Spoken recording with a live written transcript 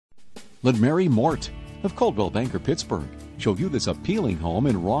Let Mary.mort of Coldwell Banker, Pittsburgh show you this appealing home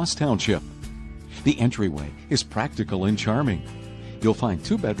in Ross Township. The entryway is practical and charming. You'll find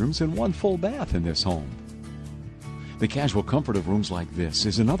 2 bedrooms and 1 full bath in this home. The casual comfort of rooms like this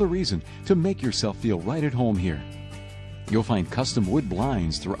is another reason to make yourself feel right at home here. You'll find custom wood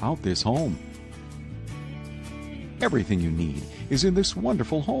blinds throughout this home. Everything you need is in this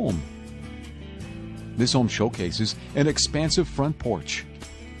wonderful home. This home showcases an expansive front porch.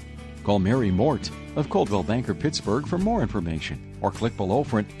 Call Mary.mort of Coldwell Banker, Pittsburgh for more information or click below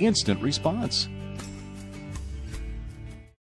for an instant response.